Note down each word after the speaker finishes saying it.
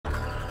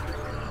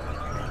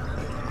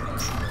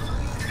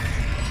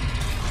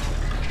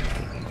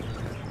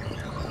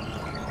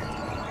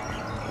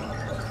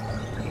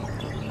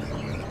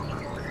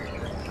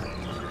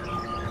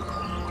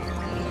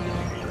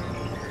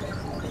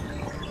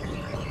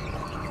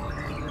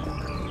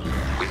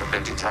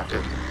been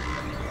detected.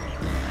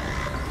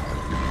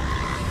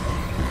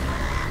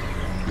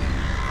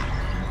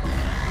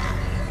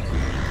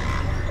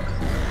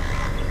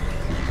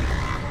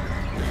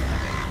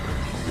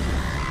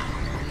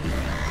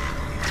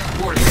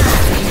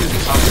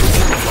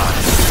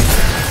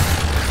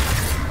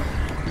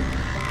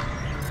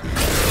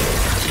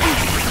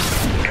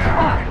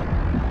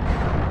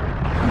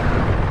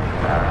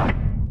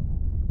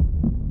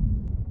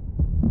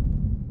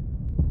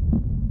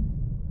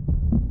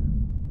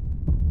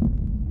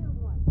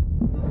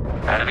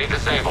 Enemy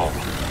disabled.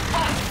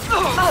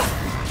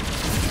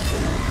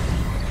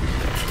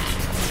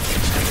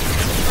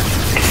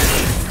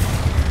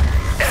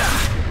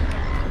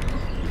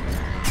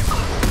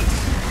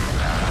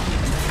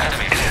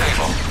 Enemy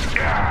disabled.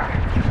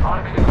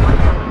 Automated flight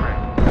delivery.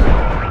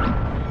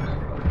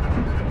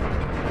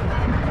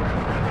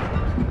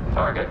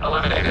 Target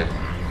eliminated.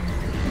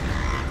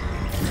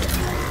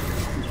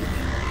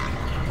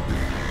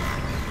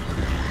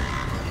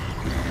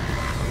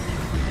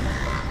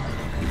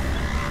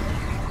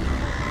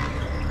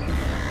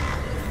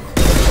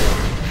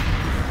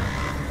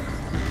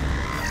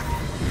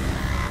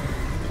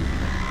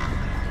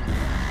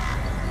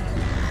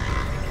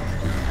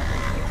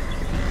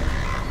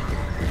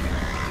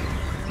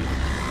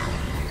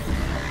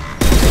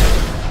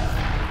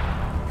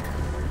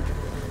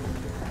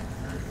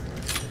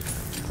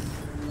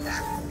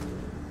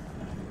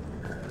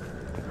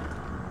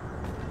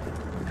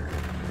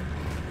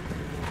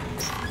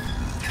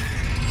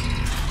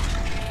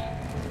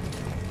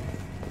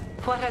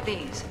 What are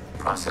these?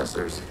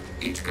 Processors.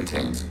 Each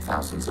contains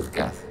thousands of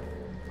Geth.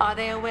 Are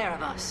they aware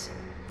of us?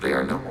 They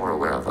are no more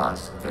aware of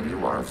us than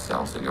you are of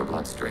cells in your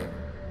bloodstream.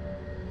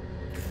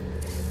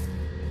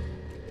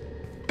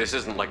 This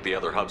isn't like the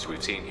other hubs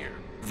we've seen here.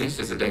 This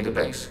is a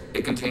database.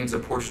 It contains a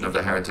portion of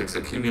the heretics'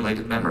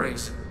 accumulated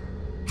memories.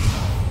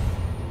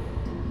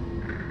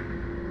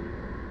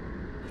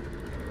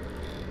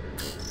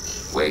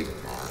 Wait.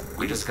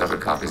 We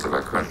discovered copies of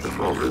our current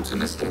patrol routes in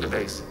this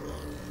database.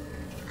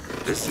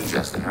 This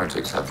suggests the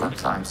heretics have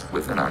runtimes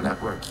within our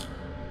networks.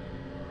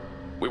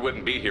 We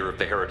wouldn't be here if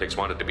the heretics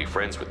wanted to be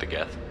friends with the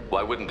Geth.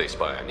 Why wouldn't they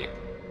spy on you?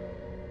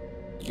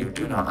 You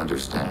do not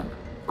understand.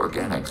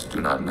 Organics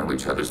do not know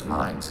each other's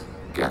minds.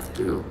 Geth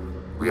do.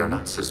 We are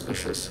not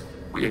suspicious.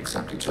 We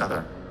accept each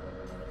other.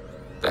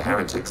 The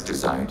heretics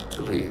desired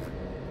to leave.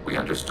 We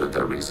understood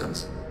their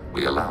reasons.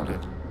 We allowed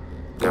it.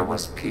 There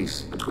was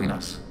peace between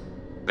us.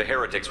 The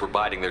heretics were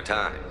biding their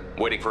time,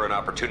 waiting for an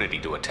opportunity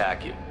to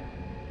attack you.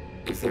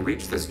 If they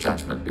reached this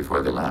judgment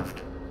before they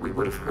left, we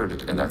would have heard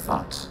it in their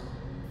thoughts.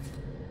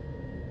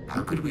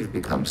 How could we have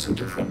become so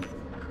different?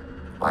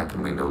 Why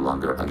can we no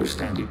longer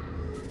understand you?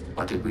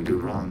 What did we do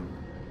wrong?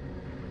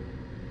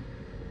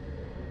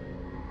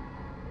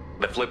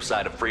 The flip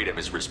side of freedom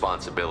is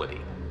responsibility.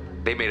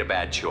 They made a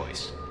bad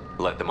choice.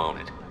 Let them own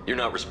it. You're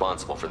not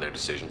responsible for their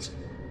decisions.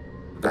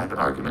 That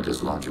argument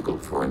is logical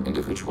for an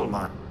individual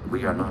mind.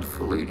 We are not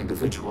fully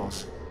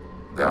individuals.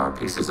 There are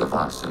pieces of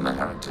us in the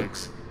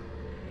heretics.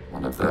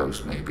 One of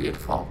those may be at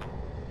fault.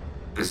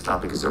 This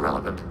topic is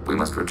irrelevant. We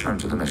must return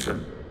to the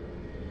mission.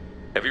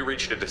 Have you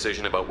reached a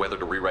decision about whether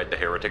to rewrite the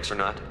heretics or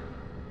not?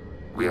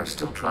 We are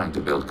still trying to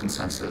build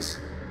consensus.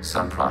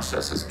 Some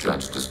processes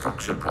judge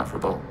destruction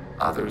preferable,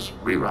 others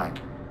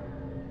rewrite.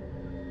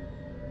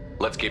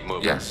 Let's keep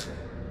moving. Yes.